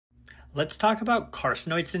Let's talk about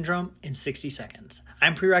carcinoid syndrome in 60 seconds.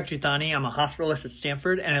 I'm Prerak Juthani, I'm a hospitalist at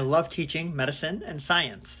Stanford, and I love teaching medicine and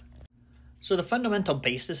science. So the fundamental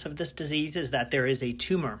basis of this disease is that there is a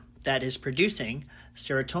tumor that is producing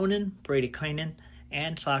serotonin, bradykinin,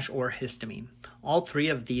 and/or histamine. All three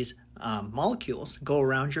of these molecules go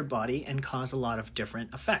around your body and cause a lot of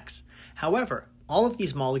different effects. However, all of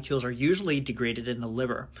these molecules are usually degraded in the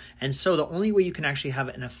liver, and so the only way you can actually have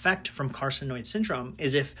an effect from carcinoid syndrome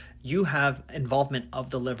is if you have involvement of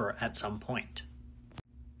the liver at some point.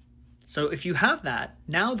 So if you have that,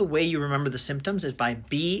 now the way you remember the symptoms is by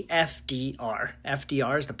BFDR.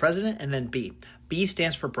 FDR is the president, and then B. B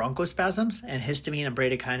stands for bronchospasms, and histamine and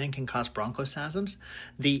bradykinin can cause bronchospasms.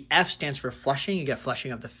 The F stands for flushing, you get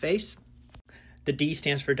flushing of the face. The D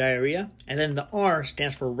stands for diarrhea, and then the R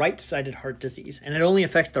stands for right-sided heart disease. And it only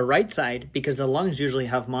affects the right side because the lungs usually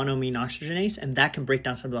have monoamine oxygenase, and that can break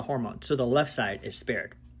down some of the hormones. So the left side is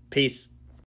spared. Peace.